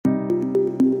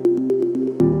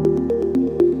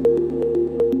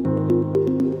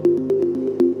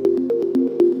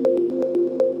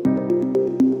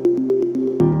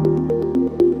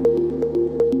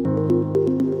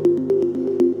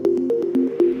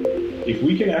if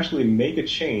we can actually make a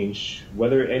change,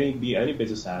 whether any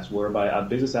business task, whereby a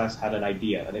business task had an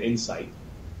idea, an insight,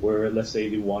 where let's say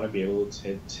they want to be able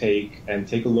to take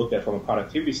a look at from a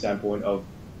productivity standpoint of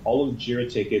all of the Jira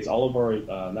tickets, all of our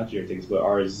not Jira tickets, but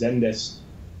our Zendesk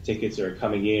tickets that are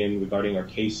coming in regarding our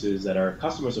cases that our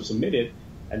customers have submitted,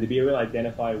 and to be able to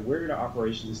identify where the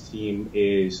operations team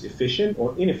is efficient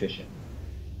or inefficient.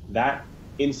 That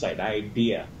insight, that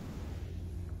idea.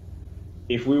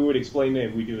 If we would explain it,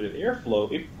 if we do it at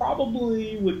Airflow, it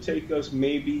probably would take us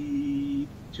maybe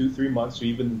 2-3 months to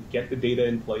even get the data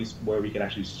in place where we can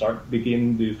actually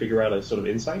begin to figure out a sort of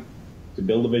insight, to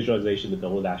build a visualization, to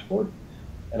build a dashboard.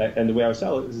 And the way I would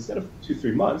sell it is instead of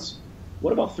 2-3 months,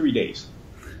 what about 3 days?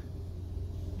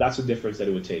 That's the difference that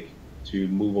it would take to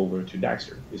move over to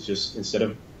Dagster. It's just instead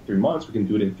of 3 months, we can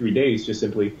do it in 3 days, just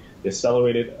simply the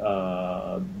accelerated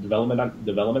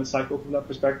development cycle from that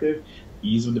perspective,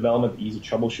 ease of development, ease of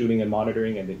troubleshooting and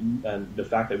monitoring, and the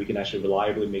fact that we can actually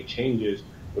reliably make changes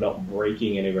without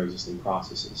breaking any of our existing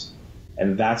processes.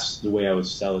 And that's the way I would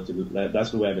sell it that's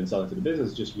the way I've been selling to the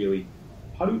business. Just really,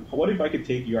 what if I could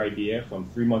take your idea from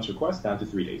 3 months request down to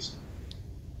 3 days?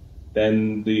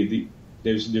 Then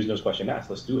there's no question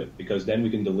asked. Let's do it, because then we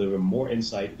can deliver more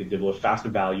insight, we can deliver faster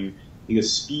value,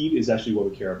 because speed is actually what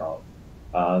we care about.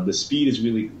 The speed is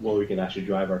really where we can actually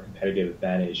drive our competitive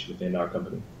advantage within our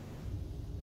company.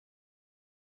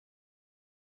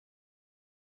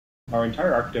 Our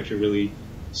entire architecture really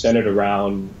centered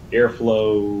around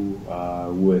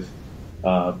Airflow with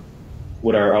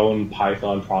our own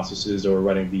Python processes, or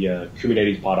running the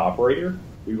Kubernetes pod operator.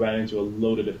 We ran into a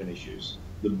load of different issues.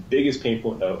 The biggest pain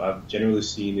point that I've generally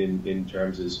seen in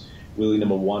terms is really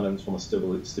number one, from a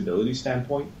stability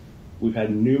standpoint. We've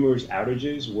had numerous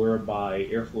outages whereby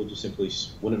Airflow just simply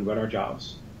wouldn't run our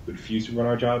jobs, would refuse to run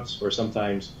our jobs, or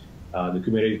sometimes the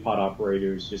Kubernetes pod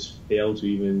operators just fail to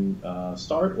even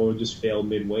start, or just fail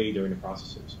midway during the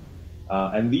processes.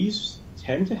 And these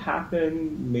tend to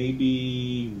happen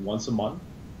maybe once a month,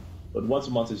 but once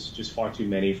a month is just far too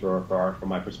many from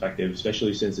my perspective,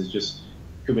 especially since it's just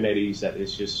Kubernetes that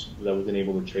wasn't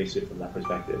able to trace it from that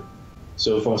perspective.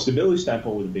 So from a stability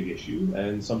standpoint, it was a big issue,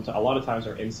 and a lot of times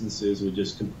our instances would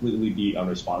just completely be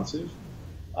unresponsive,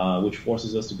 which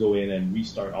forces us to go in and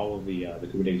restart all of the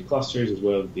Kubernetes clusters, as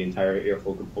well as the entire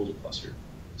Airflow Composer cluster.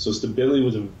 So stability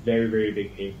was a very, very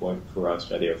big pain point for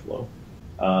us at Airflow.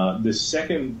 The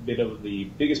second bit of the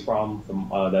biggest problem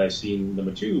that I've seen,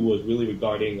 number two, was really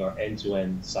regarding our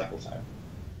end-to-end cycle time.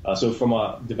 So from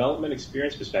a development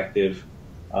experience perspective,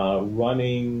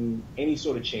 running any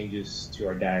sort of changes to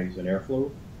our DAGs in Airflow,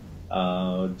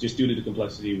 just due to the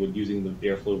complexity with using the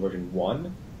Airflow version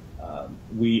 1,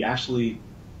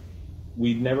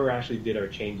 we never actually did our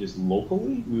changes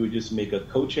locally. We would just make a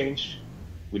code change.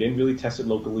 We didn't really test it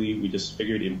locally. We just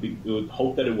figured we would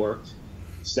hope that it worked,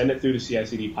 send it through the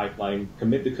CI/CD pipeline,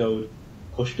 commit the code,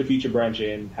 push the feature branch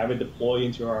in, have it deploy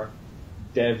into our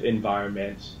dev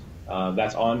environment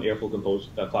that's on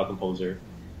Airflow Cloud Composer.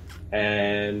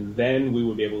 And then we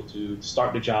would be able to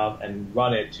start the job and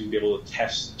run it to be able to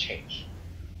test the change.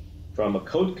 From a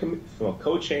code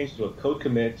change to a code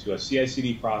commit to a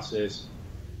CI/CD process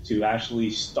to actually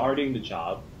starting the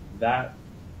job, that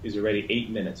is already 8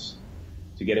 minutes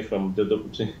to get it from the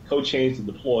code change to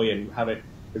deploy and have it.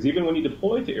 Because even when you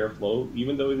deploy to Airflow,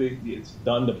 even though it's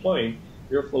done deploying,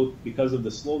 Airflow, because of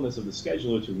the slowness of the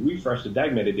scheduler to refresh the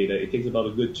DAG metadata, it takes about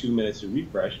a good 2 minutes to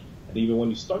refresh. And even when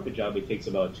you start the job, it takes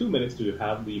about 2 minutes to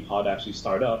have the pod actually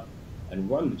start up and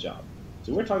run the job.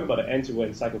 So we're talking about an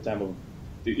end-to-end cycle time of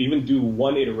to even do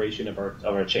one iteration of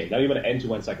our change, not even an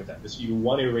end-to-end cycle time. Just even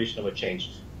one iteration of a change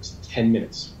is 10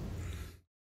 minutes.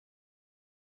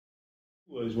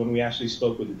 Was when we actually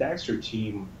spoke with the Dagster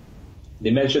team,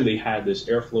 they mentioned they had this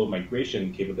Airflow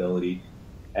migration capability,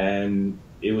 and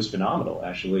it was phenomenal.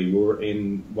 Actually,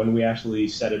 when we actually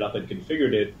set it up and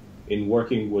configured it, in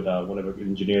working with one of our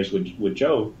engineers, with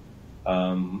Joe,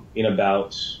 in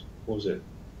about, what was it,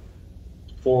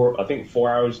 4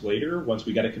 hours later, once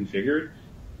we got it configured,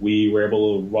 we were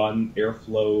able to run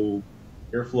Airflow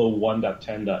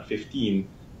 1.10.15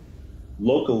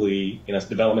 locally in a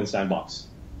development sandbox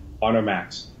on our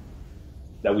Macs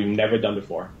that we've never done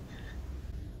before.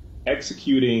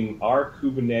 Executing our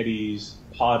Kubernetes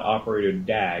pod operator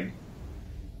DAG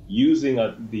using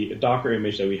the Docker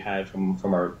image that we had from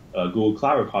our Google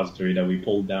Cloud repository that we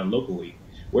pulled down locally.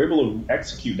 We're able to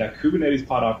execute that Kubernetes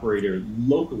pod operator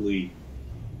locally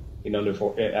in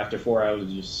after 4 hours of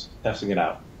just testing it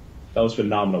out. That was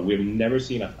phenomenal. We've never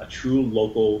seen a true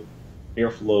local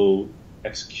Airflow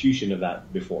execution of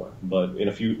that before. But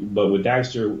with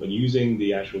Dagster, using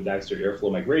the actual Dagster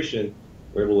Airflow migration,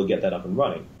 we're able to get that up and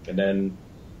running. And then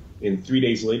in 3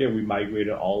 days later, we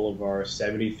migrated all of our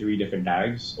 73 different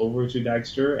DAGs over to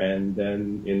Dagster. And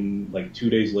then in like 2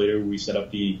 days later, we set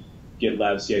up the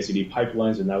GitLab CI/CD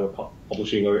pipelines, and now we're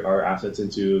publishing our assets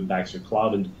into Dagster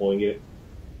Cloud and deploying it.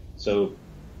 So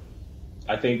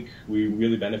I think we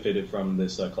really benefited from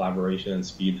this collaboration and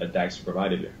speed that Dagster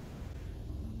provided there,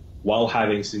 while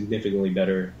having significantly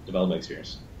better development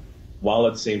experience, while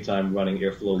at the same time running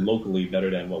Airflow locally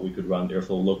better than what we could run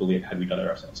Airflow locally had we done it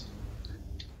ourselves.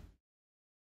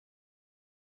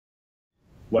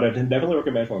 What I'd definitely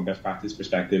recommend from a best practice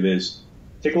perspective is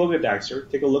take a look at Dagster,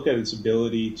 take a look at its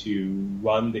ability to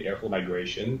run the Airflow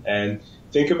migration, and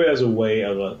think of it as a way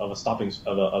of a stepping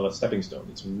stone.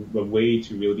 It's a way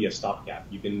to really be a stopgap.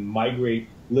 You can migrate,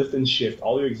 lift and shift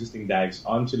all your existing DAGs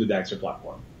onto the Dagster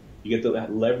platform. You get to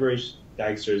leverage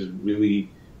Dagster's really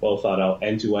well thought out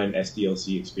end-to-end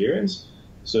SDLC experience.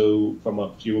 So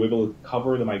you're able to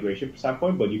cover the migration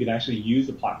standpoint, but you can actually use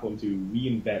the platform to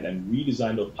reinvent and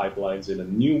redesign those pipelines in a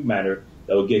new manner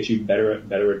that will get you better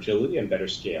agility and better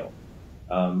scale.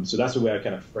 So that's the way I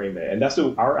kind of frame it. And that's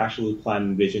our actual plan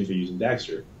and vision for using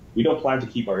Dagster. We don't plan to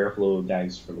keep our Airflow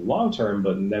DAGs for the long term,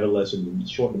 but nevertheless, in the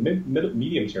short and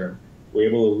medium term, we're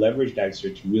able to leverage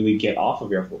Dagster to really get off of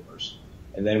Airflow first.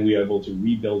 And then we are able to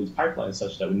rebuild these pipelines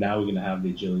such that now we're going to have the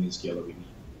agility and scale that we need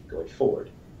going forward.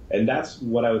 And that's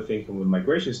what I would think from a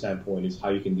migration standpoint is how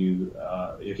you can do,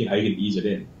 how you can ease it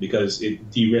in, because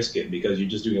it de-risk it, because you're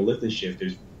just doing a lift and shift.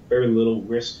 There's very little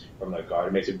risk from that guard.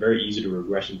 It makes it very easy to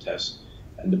regression test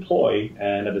and deploy.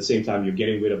 And at the same time, you're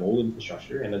getting rid of old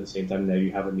infrastructure. And at the same time, now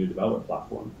you have a new development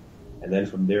platform. And then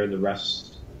from there, the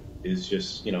rest is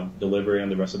just, delivering on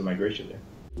the rest of the migration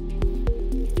there.